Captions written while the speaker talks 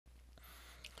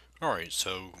Alright,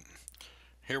 so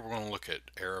here we're going to look at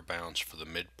error bounds for the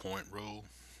midpoint rule.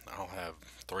 I'll have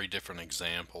three different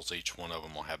examples. Each one of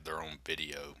them will have their own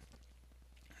video.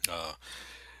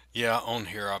 Yeah, on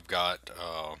here I've got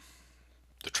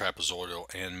the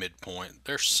trapezoidal and midpoint.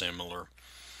 They're similar.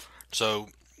 So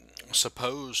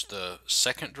suppose the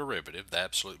second derivative, the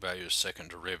absolute value of the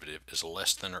second derivative, is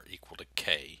less than or equal to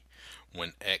k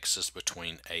when x is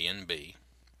between a and b,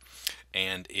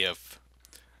 and if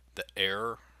the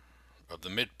error of the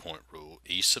midpoint rule,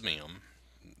 E sub m,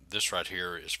 this right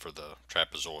here is for the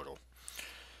trapezoidal.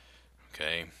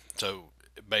 Okay, so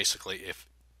basically if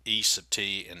E sub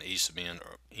t and E sub m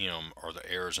are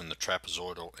the errors in the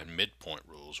trapezoidal and midpoint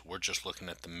rules, we're just looking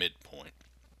at the midpoint.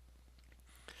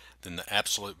 Then the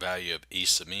absolute value of E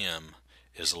sub m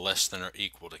is less than or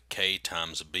equal to k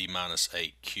times b minus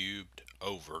a cubed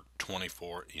over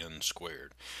 24n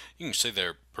squared. You can see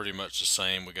they're pretty much the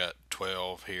same. We got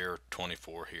 12 here,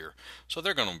 24 here, so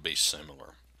they're going to be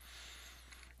similar.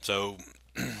 So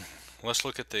let's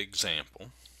look at the example.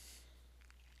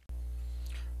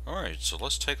 Alright, so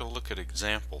let's take a look at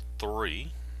example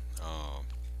 3.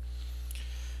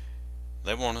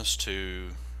 They want us to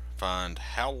find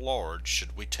how large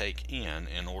should we take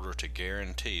in order to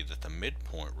guarantee that the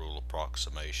midpoint rule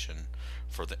approximation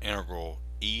for the integral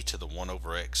e to the 1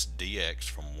 over x dx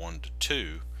from 1 to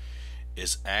 2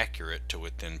 is accurate to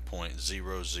within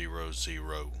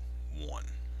 0.0001.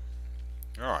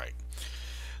 Alright,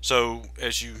 so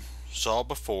as you saw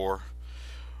before,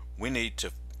 we need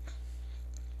to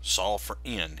solve for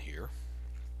n here,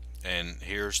 and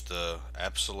here's the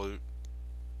absolute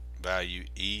value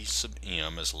E sub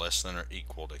m is less than or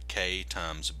equal to k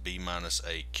times b minus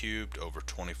a cubed over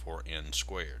 24n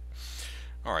squared.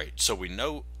 Alright, so we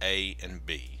know a and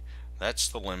b. That's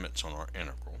the limits on our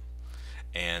integral.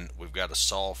 And we've got to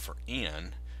solve for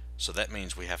n, so that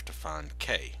means we have to find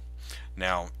k.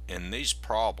 Now, in these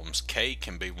problems, k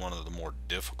can be one of the more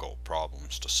difficult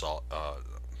problems to solve.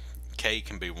 K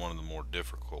can be one of the more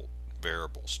difficult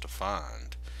variables to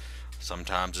find.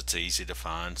 Sometimes it's easy to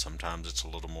find, sometimes it's a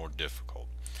little more difficult.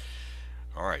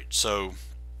 Alright, so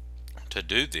to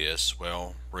do this,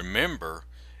 well, remember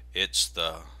it's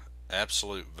the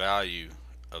absolute value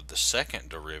of the second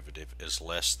derivative is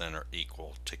less than or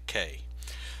equal to k.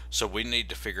 So we need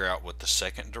to figure out what the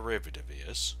second derivative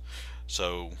is.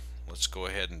 So let's go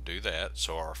ahead and do that.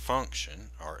 So our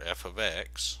function, our f of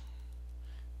x,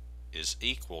 is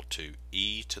equal to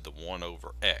e to the 1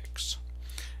 over x,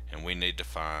 and we need to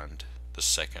find the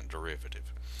second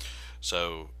derivative.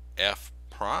 So f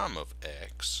prime of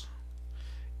x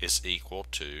is equal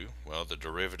to, well, the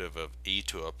derivative of e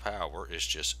to a power is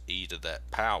just e to that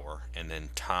power, and then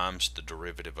times the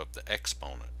derivative of the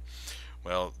exponent.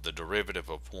 Well, the derivative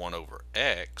of 1 over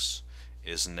x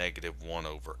is negative 1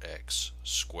 over x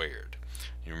squared.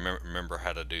 You remember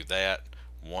how to do that?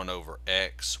 1 over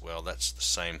x, well, that's the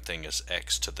same thing as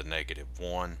x to the negative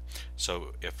 1.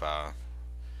 So if I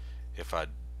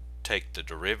take the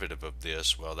derivative of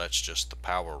this, well, that's just the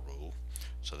power rule.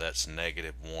 So that's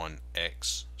negative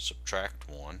 1x subtract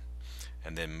 1,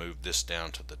 and then move this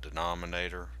down to the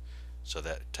denominator, so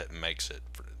that makes it,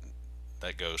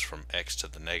 that goes from x to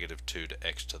the negative 2 to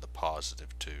x to the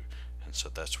positive 2, and so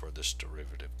that's where this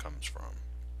derivative comes from.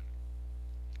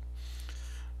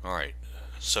 Alright,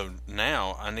 so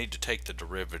now I need to take the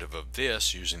derivative of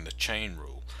this using the chain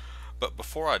rule. But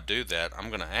before I do that, I'm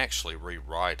going to actually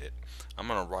rewrite it. I'm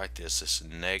going to write this as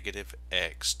negative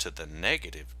x to the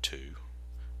negative 2.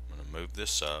 I'm going to move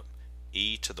this up,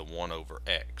 e to the 1 over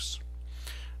x.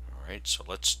 Alright, so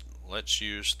let's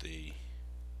use the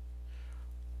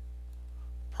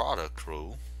product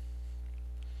rule.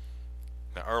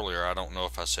 Now earlier, I don't know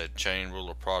if I said chain rule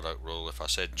or product rule. If I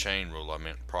said chain rule, I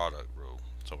meant product rule.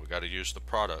 So we got to use the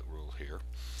product rule here.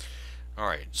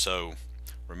 Alright, so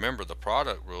remember the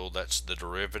product rule, that's the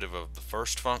derivative of the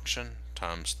first function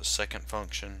times the second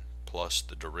function plus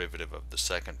the derivative of the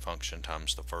second function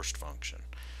times the first function.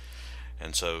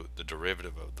 And so the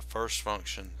derivative of the first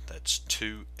function, that's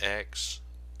 2x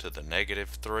to the negative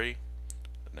 3.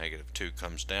 The negative 2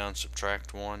 comes down,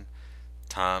 subtract 1,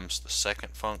 times the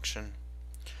second function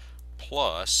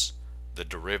plus the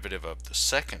derivative of the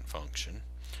second function.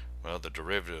 Well, the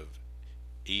derivative of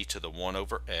e to the 1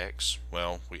 over x,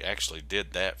 well, we actually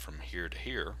did that from here to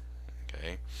here,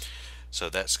 okay, so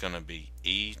that's going to be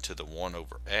e to the 1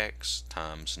 over x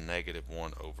times negative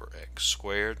 1 over x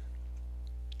squared,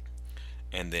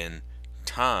 and then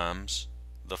times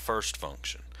the first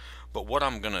function. But what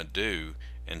I'm going to do,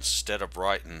 instead of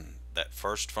writing that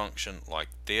first function like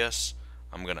this,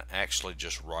 I'm going to actually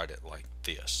just write it like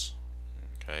this.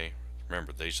 Okay,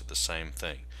 remember these are the same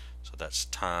thing. So that's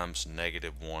times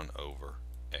 -1 over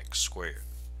x squared.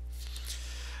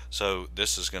 So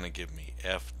this is going to give me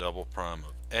f double prime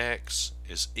of x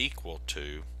is equal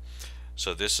to,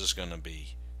 so this is going to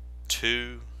be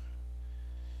 2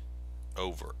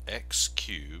 over x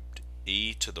cubed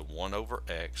e to the 1 over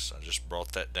x. I just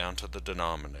brought that down to the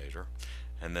denominator,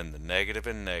 and then the negative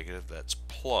and negative, that's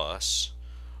plus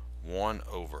 1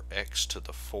 over x to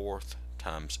the 4th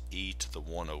times e to the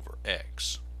 1 over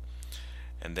x.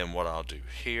 And then what I'll do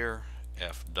here,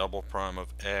 f double prime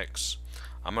of x,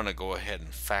 I'm going to go ahead and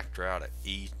factor out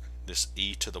this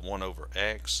e to the 1 over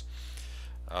x.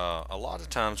 A lot of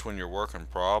times when you're working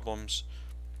problems,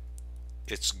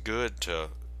 it's good to,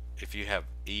 if you have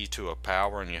e to a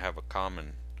power and you have a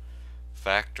common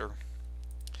factor,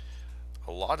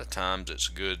 a lot of times it's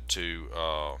good to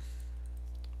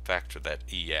factor that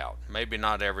e out. Maybe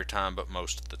not every time, but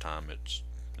most of the time it's,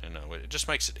 it just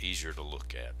makes it easier to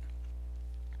look at.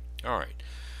 Alright,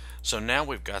 so now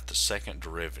we've got the second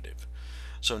derivative.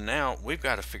 So now we've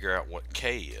got to figure out what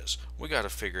k is. We got to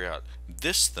figure out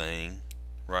this thing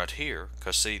right here,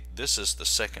 because see, this is the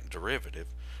second derivative.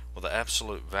 Well, the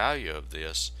absolute value of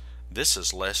this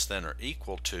is less than or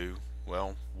equal to,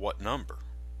 well, what number?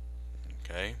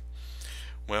 Okay,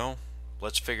 well,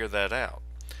 let's figure that out.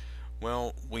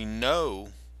 Well, we know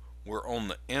we're on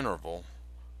the interval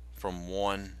from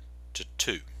 1 to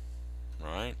 2,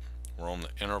 right? We're on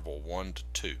the interval 1 to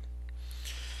 2.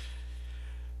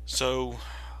 So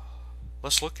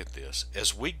let's look at this.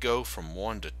 As we go from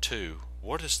 1 to 2,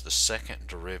 what is the second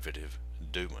derivative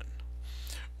doing?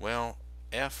 Well,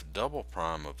 f double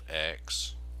prime of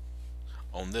x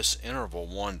on this interval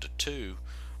 1 to 2,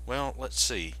 well, let's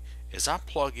see. As I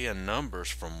plug in numbers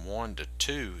from 1 to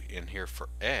 2 in here for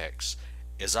x,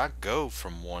 as I go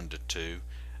from 1 to 2,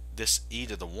 this e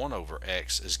to the 1 over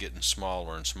x is getting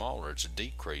smaller and smaller. It's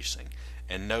decreasing.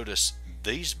 And notice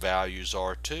these values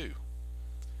are too.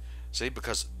 See,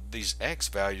 because these x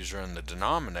values are in the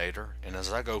denominator, and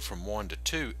as I go from 1 to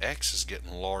 2, x is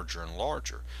getting larger and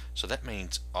larger. So that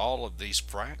means all of these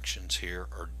fractions here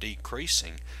are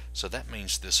decreasing. So that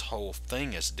means this whole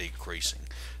thing is decreasing.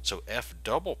 So f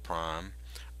double prime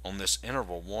on this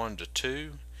interval 1 to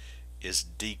 2 is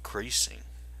decreasing.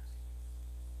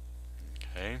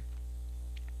 Okay,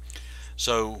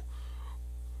 so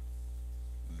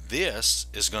this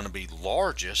is going to be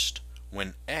largest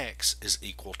when x is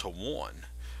equal to 1.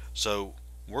 So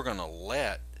we're going to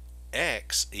let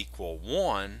x equal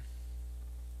 1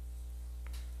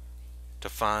 to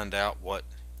find out what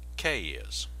k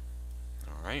is.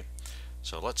 Alright,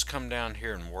 so let's come down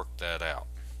here and work that out.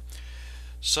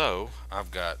 So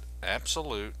I've got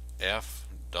absolute f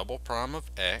double prime of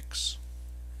x.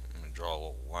 Let me draw a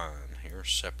little line here,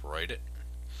 separate it.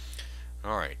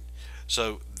 Alright,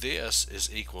 so this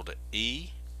is equal to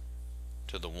e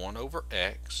to the 1 over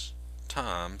x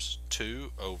times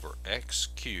 2 over x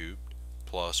cubed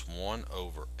plus 1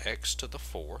 over x to the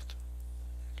 4th.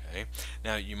 Okay,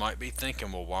 now you might be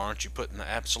thinking, well, why aren't you putting the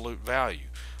absolute value?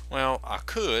 Well, I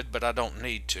could, but I don't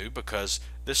need to, because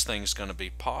this thing's going to be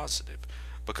positive.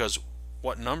 Because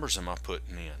what numbers am I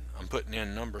putting in? I'm putting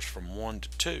in numbers from 1 to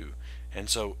 2, and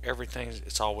so everything,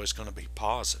 it's always going to be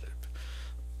positive.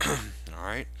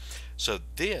 Alright, so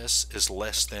this is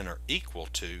less than or equal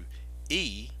to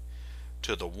e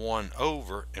to the 1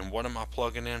 over, and what am I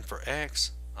plugging in for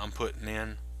x? I'm putting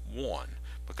in 1,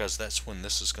 because that's when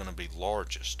this is going to be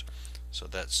largest. So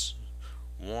that's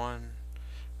 1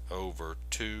 over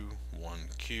 2 1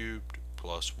 cubed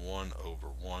plus 1 over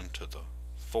 1 to the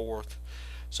 4th.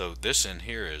 So this in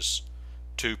here is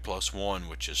 2 plus 1,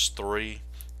 which is 3,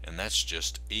 and that's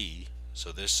just e,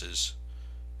 so this is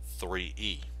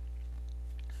 3e.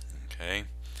 Okay,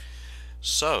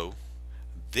 so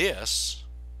this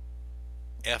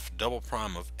f double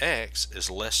prime of x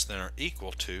is less than or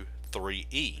equal to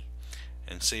 3e,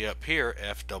 and see up here,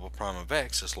 f double prime of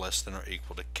x is less than or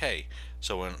equal to k.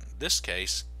 So in this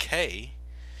case, k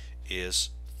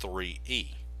is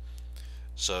 3e.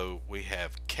 So we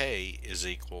have k is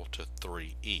equal to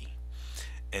 3e,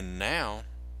 and now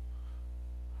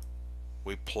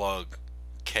we plug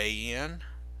k in,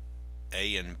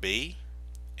 a and b,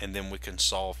 and then we can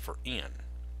solve for n.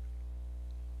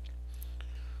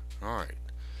 Alright,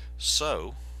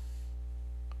 so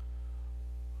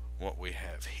what we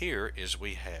have here is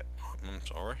we've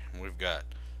got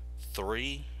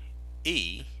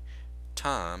 3e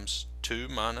times 2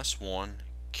 minus 1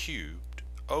 cubed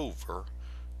over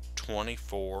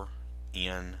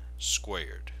 24n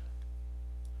squared.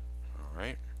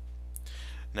 Alright,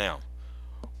 now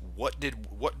what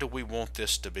do we want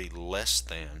this to be less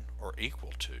than or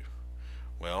equal to?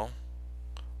 Well,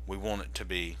 we want it to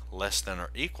be less than or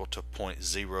equal to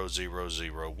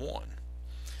 0.0001.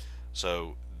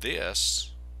 So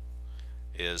this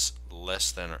is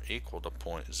less than or equal to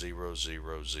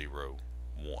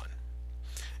 0.0001.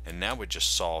 And now we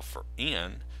just solve for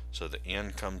n. So the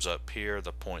n comes up here,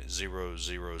 the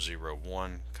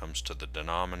 0.0001 comes to the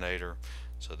denominator.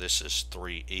 So this is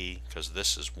 3e, because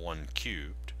this is 1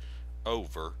 cubed,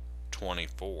 over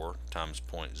 24 times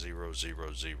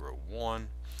 0.0001,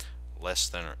 less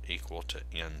than or equal to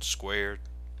n squared.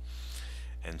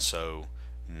 And so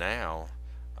now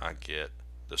I get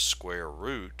the square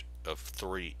root of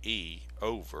 3e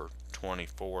over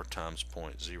 24 times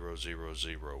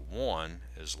 0.0001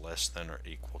 is less than or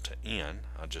equal to n.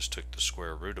 I just took the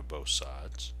square root of both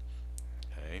sides.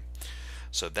 Okay,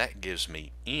 so that gives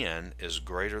me n is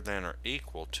greater than or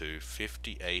equal to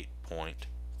 58.3.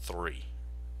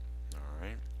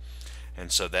 Alright,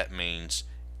 and so that means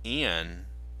n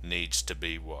needs to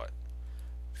be what?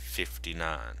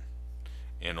 59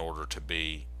 in order to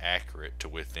be accurate to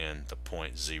within the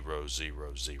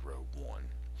 0.0001.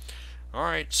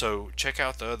 Alright, so check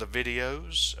out the other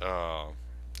videos.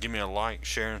 Give me a like,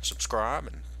 share, and subscribe,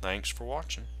 and thanks for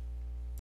watching.